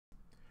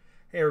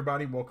Hey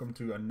everybody, welcome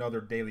to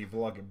another daily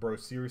vlog at Bro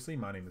Seriously.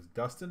 My name is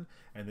Dustin,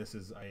 and this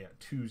is a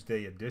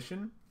Tuesday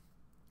edition.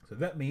 So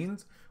that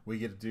means we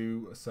get to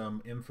do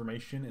some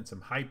information and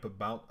some hype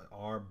about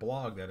our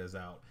blog that is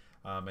out.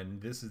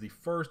 And this is the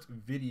first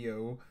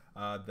video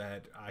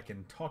that I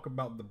can talk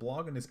about the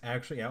blog, and it's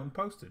actually out and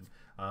posted.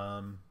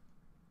 If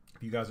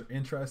you guys are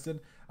interested,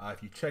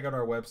 if you check out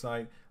our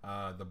website,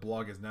 the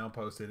blog is now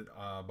posted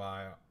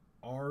by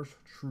ours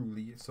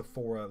truly,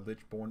 Sephora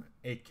Lichborn,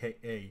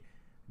 aka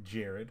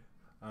Jared.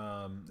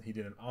 He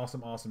did an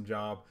awesome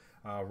job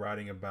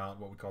writing about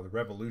what we call the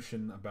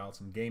revolution, about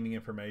some gaming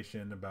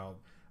information, about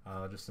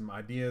just some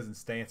ideas and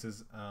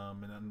stances,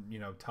 and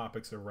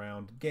topics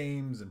around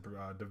games and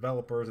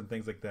developers and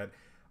things like that.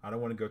 I don't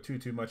want to go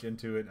too much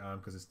into it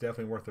because it's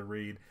definitely worth a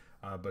read.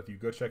 But if you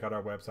go check out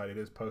our website, it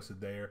is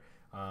posted there,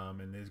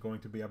 and there's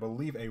going to be, I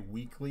believe, a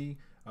weekly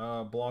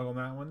blog on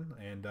that one,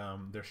 and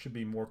there should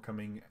be more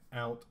coming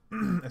out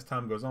as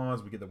time goes on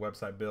as we get the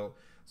website built.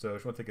 So I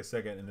just want to take a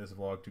second in this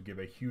vlog to give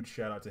a huge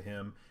shout out to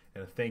him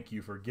and a thank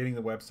you for getting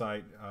the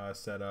website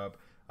set up,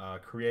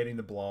 creating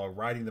the blog,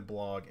 writing the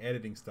blog,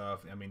 editing stuff.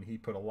 I mean, he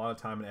put a lot of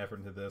time and effort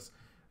into this,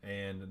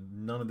 and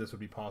none of this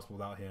would be possible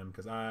without him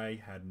because I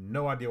had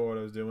no idea what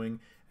I was doing,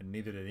 and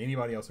neither did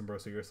anybody else in Bro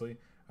Seriously.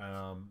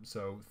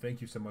 So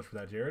thank you so much for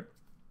that, Jared.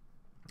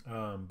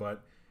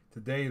 But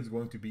today is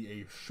going to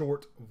be a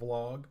short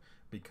vlog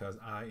because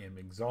I am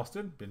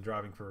exhausted. Been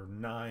driving for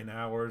 9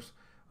 hours.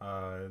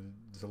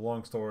 It's a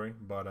long story,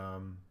 but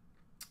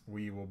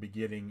we will be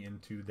getting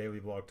into the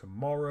daily vlog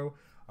tomorrow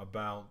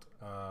about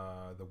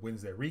the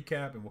Wednesday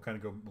recap, and we'll kind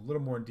of go a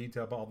little more in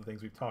detail about all the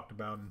things we've talked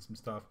about and some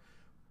stuff.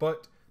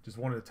 But just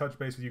wanted to touch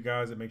base with you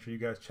guys and make sure you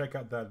guys check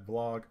out that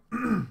blog, at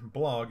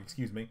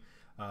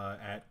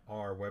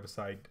our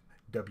website,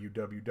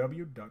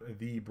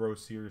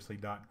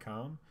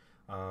 www.thebroseriously.com,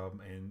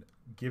 and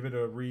give it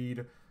a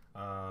read.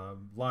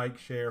 Like,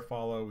 share,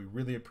 follow. We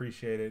really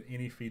appreciate it.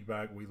 Any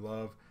feedback we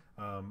love,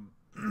 and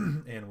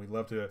we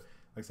love to, like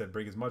I said,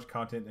 bring as much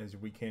content as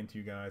we can to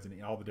you guys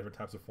in all the different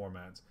types of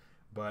formats.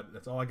 But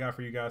that's all I got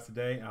for you guys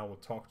today. I will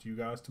talk to you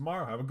guys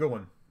tomorrow. Have a good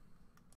one.